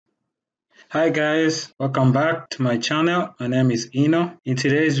Hi guys, welcome back to my channel. My name is Eno. In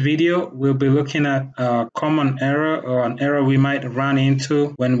today's video, we'll be looking at a common error or an error we might run into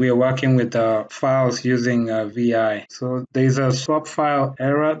when we are working with files using VI. So there's a swap file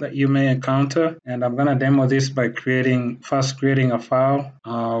error that you may encounter, and I'm gonna demo this by first creating a file.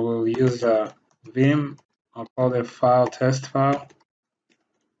 We'll use Vim. I'll call it file test file.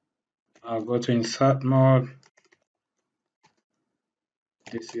 I'll go to insert mode.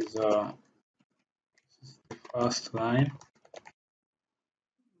 This is the first line.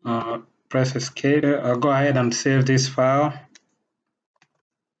 Press escape. I'll go ahead and save this file,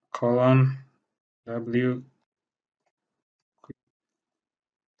 :w.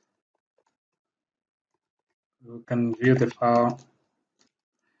 We can view the file.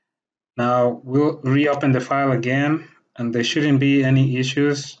 Now we'll reopen the file again, and there shouldn't be any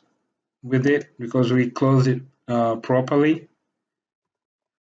issues with it because we closed it properly,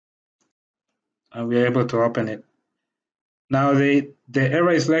 and we're able to open it. Now the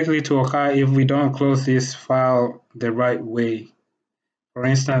error is likely to occur if we don't close this file the right way. For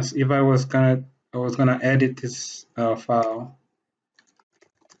instance, if I was gonna edit this file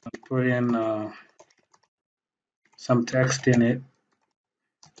and put in some text in it,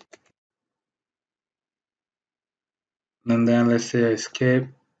 and then let's say escape.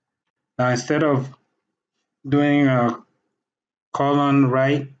 Now instead of doing a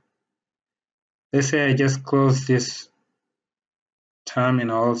 :right, let's say I just close this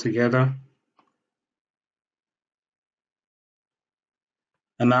terminal altogether.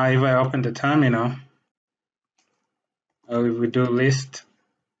 And now if I open the terminal, or if we do list,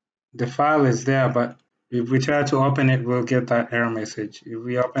 the file is there, but if we try to open it, we'll get that error message. If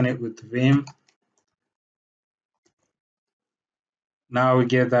we open it with Vim, now we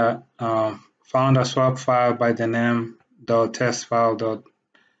get that found a swap file by the name .testfile.swp.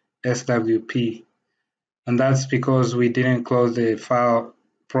 And that's because we didn't close the file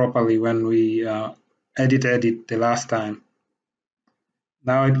properly when we edited it the last time.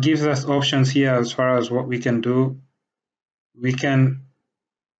 Now it gives us options here as far as what we can do. We can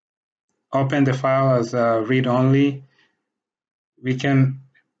open the file as read-only. We can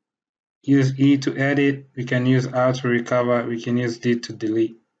use E to edit. We can use R to recover. We can use D to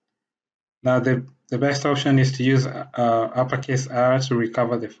delete. Now the best option is to use uppercase R to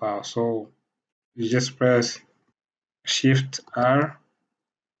recover the file. So you just press Shift R,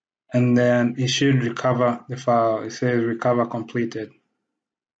 and then it should recover the file. It says recover completed.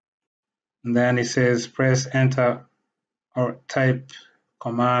 And then it says press enter or type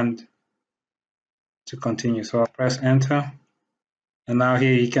command to continue. So I'll press enter. And now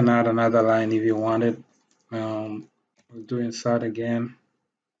here you can add another line if you wanted. We'll do insert again.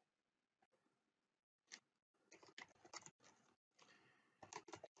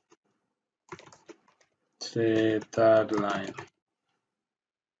 Say third line.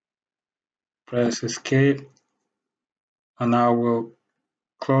 Press escape. And now we'll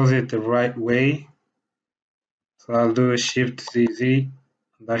close it the right way. So I'll do a Shift ZZ.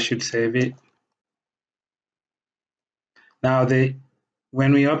 That should save it. Now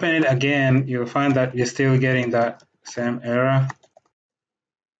when we open it again, you'll find that we're still getting that same error.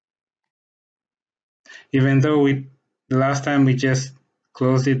 Even though the last time we just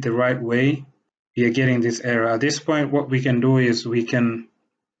closed it the right way, we are getting this error. At this point, what we can do is we can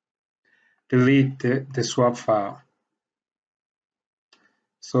delete the swap file.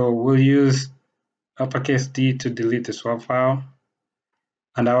 So we'll use uppercase D to delete the swap file,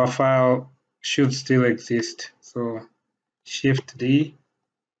 and our file should still exist. So Shift D,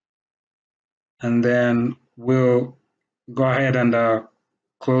 and then we'll go ahead and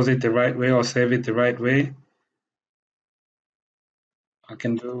close it the right way or save it the right way. I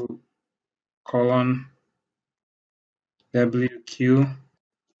can do :WQ,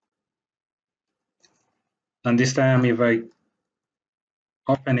 and this time if I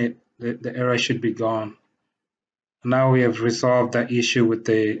open it, the error should be gone. Now we have resolved that issue with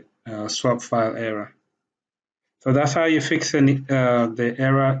the swap file error. So that's how you fix the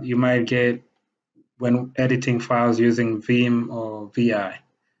error you might get when editing files using Vim or VI.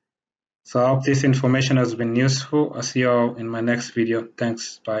 So I hope this information has been useful. I'll see you all in my next video.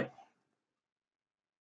 Thanks. Bye.